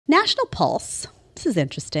National Pulse. This is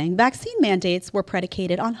interesting. Vaccine mandates were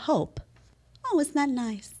predicated on hope. Oh, isn't that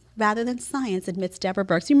nice? Rather than science, admits Deborah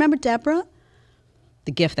Birx. You remember Deborah?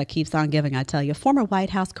 The gift that keeps on giving, I tell you. Former White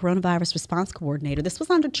House coronavirus response coordinator. This was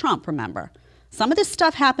under Trump, remember? Some of this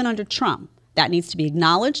stuff happened under Trump. That needs to be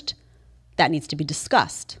acknowledged. That needs to be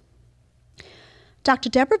discussed. Dr.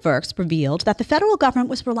 Deborah Birx revealed that the federal government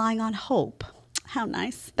was relying on hope. How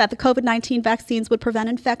nice. That the COVID-19 vaccines would prevent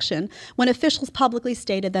infection when officials publicly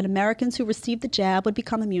stated that Americans who received the jab would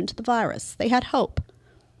become immune to the virus. They had hope.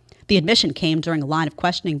 The admission came during a line of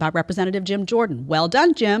questioning by Representative Jim Jordan. Well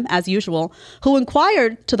done, Jim, as usual, who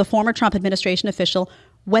inquired to the former Trump administration official,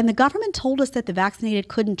 when the government told us that the vaccinated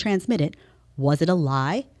couldn't transmit it, was it a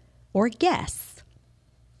lie or a guess?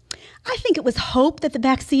 I think it was hope that the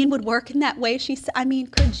vaccine would work in that way. She said, I mean,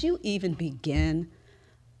 could you even begin?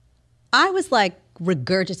 I was like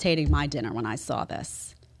regurgitating my dinner when I saw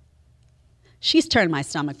this. She's turned my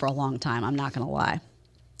stomach for a long time, I'm not going to lie.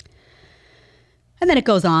 And then it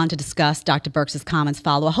goes on to discuss Dr. Birx's comments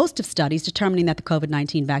follow a host of studies determining that the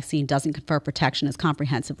COVID-19 vaccine doesn't confer protection as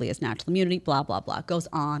comprehensively as natural immunity, blah, blah, blah. It goes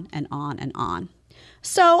on and on and on.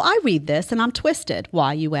 So I read this and I'm twisted.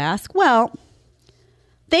 Why, you ask? Well,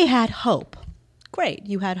 they had hope. Great,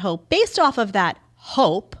 you had hope. Based off of that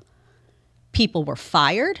hope, people were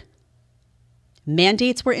fired.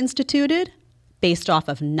 Mandates were instituted based off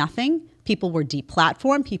of nothing. People were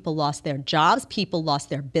deplatformed. People lost their jobs. People lost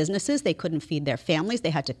their businesses. They couldn't feed their families.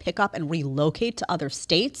 They had to pick up and relocate to other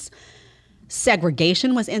states.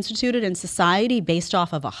 Segregation was instituted in society based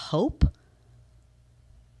off of a hope.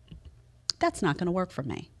 That's not going to work for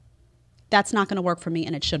me. That's not going to work for me,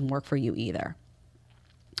 and it shouldn't work for you either.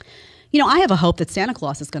 You know, I have a hope that Santa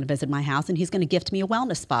Claus is going to visit my house and he's going to gift me a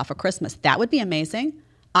wellness spa for Christmas. That would be amazing.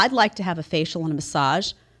 I'd like to have a facial and a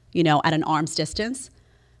massage, you know, at an arm's distance.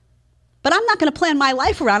 But I'm not going to plan my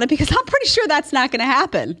life around it because I'm pretty sure that's not going to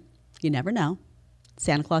happen. You never know.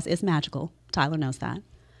 Santa Claus is magical. Tyler knows that.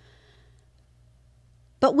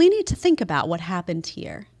 But we need to think about what happened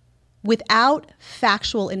here. Without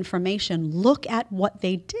factual information, look at what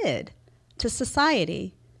they did to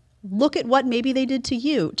society. Look at what maybe they did to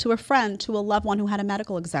you, to a friend, to a loved one who had a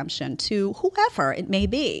medical exemption, to whoever it may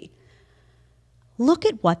be. Look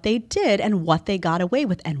at what they did and what they got away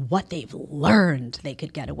with and what they've learned they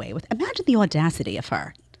could get away with. Imagine the audacity of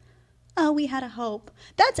her. Oh, we had a hope.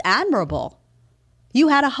 That's admirable. You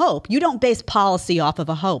had a hope. You don't base policy off of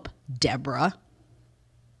a hope, Deborah.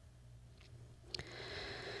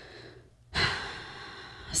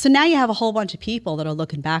 So now you have a whole bunch of people that are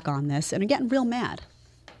looking back on this and are getting real mad.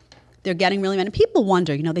 They're getting really mad. And people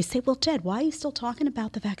wonder, you know, they say, well, Jed, why are you still talking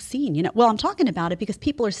about the vaccine? You know, well, I'm talking about it because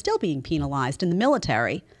people are still being penalized in the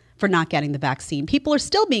military for not getting the vaccine. People are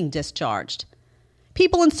still being discharged.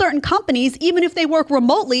 People in certain companies, even if they work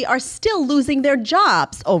remotely, are still losing their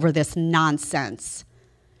jobs over this nonsense.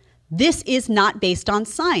 This is not based on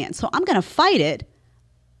science. So I'm going to fight it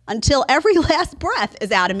until every last breath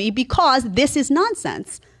is out of me because this is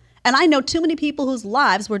nonsense. And I know too many people whose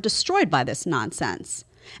lives were destroyed by this nonsense.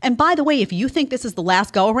 And by the way, if you think this is the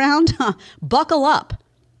last go-around, buckle up.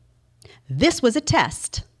 This was a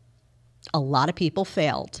test. A lot of people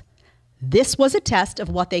failed. This was a test of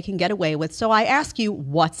what they can get away with. So I ask you,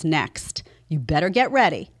 what's next? You better get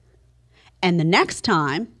ready. And the next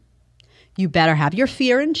time, you better have your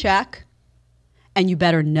fear in check. And you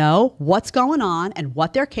better know what's going on and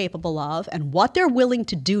what they're capable of and what they're willing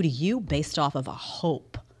to do to you based off of a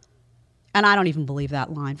hope. And I don't even believe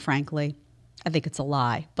that line, frankly. I think it's a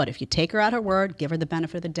lie. But if you take her at her word, give her the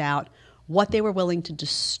benefit of the doubt, what they were willing to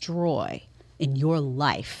destroy in your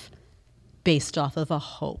life based off of a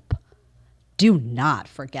hope. Do not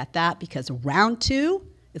forget that because round 2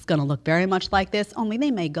 is going to look very much like this, only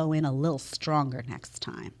they may go in a little stronger next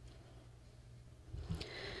time.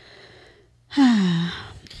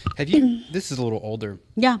 Have you, this is a little older.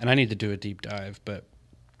 Yeah. And I need to do a deep dive, but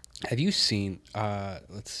have you seen,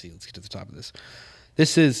 let's get to the top of this.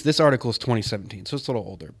 This article is 2017, so it's a little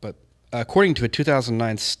older, but according to a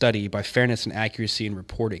 2009 study by Fairness and Accuracy in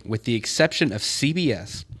Reporting, with the exception of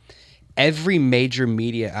CBS, every major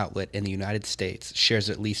media outlet in the United States shares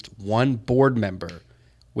at least one board member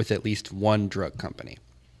with at least one drug company.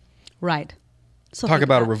 Right. So talk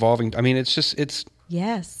about a revolving, I mean, it's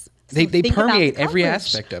yes. They permeate every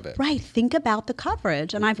aspect of it. Right. Think about the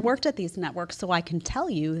coverage. And I've worked at these networks, so I can tell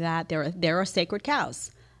you that there are sacred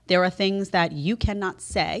cows. There are things that you cannot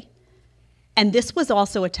say. And this was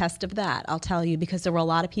also a test of that, I'll tell you, because there were a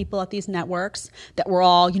lot of people at these networks that were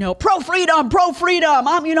all, pro-freedom.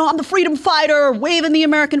 I'm the freedom fighter, waving the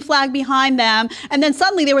American flag behind them. And then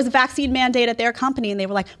suddenly there was a vaccine mandate at their company, and they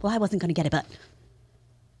were like, well, I wasn't going to get it, but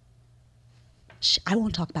Shh, I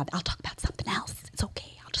won't talk about that. I'll talk about something else. It's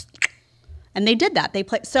okay. I'll just. And they did that. They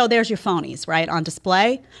play. So there's your phonies, right, on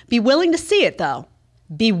display. Be willing to see it, though.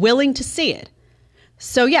 Be willing to see it.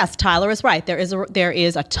 So yes, Tyler is right. There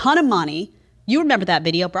is a ton of money. You remember that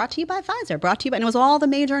video, brought to you by Pfizer, and it was all the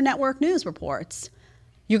major network news reports.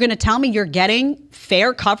 You're going to tell me you're getting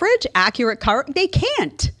fair coverage, accurate coverage? They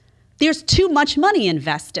can't. There's too much money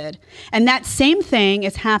invested. And that same thing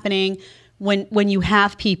is happening when you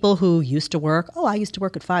have people who used to work, I used to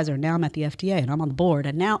work at Pfizer, now I'm at the FDA and I'm on the board.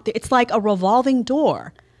 And now it's like a revolving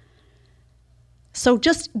door. So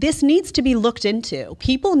this needs to be looked into.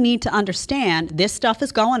 People need to understand this stuff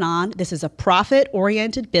is going on. This is a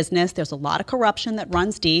profit-oriented business. There's a lot of corruption that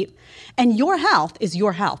runs deep. And your health is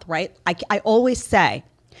your health, right? I always say,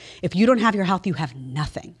 if you don't have your health, you have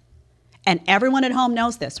nothing. And everyone at home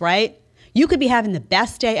knows this, right? You could be having the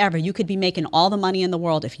best day ever. You could be making all the money in the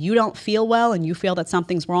world. If you don't feel well and you feel that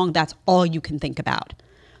something's wrong, that's all you can think about.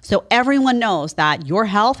 So everyone knows that your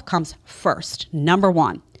health comes first, number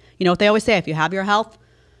one. You know what they always say, if you have your health,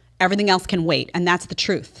 everything else can wait. And that's the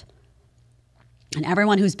truth. And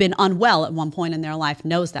everyone who's been unwell at one point in their life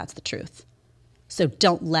knows that's the truth. So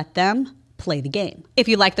don't let them play the game. If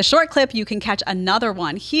you like the short clip, you can catch another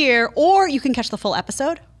one here, or you can catch the full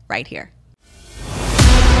episode right here.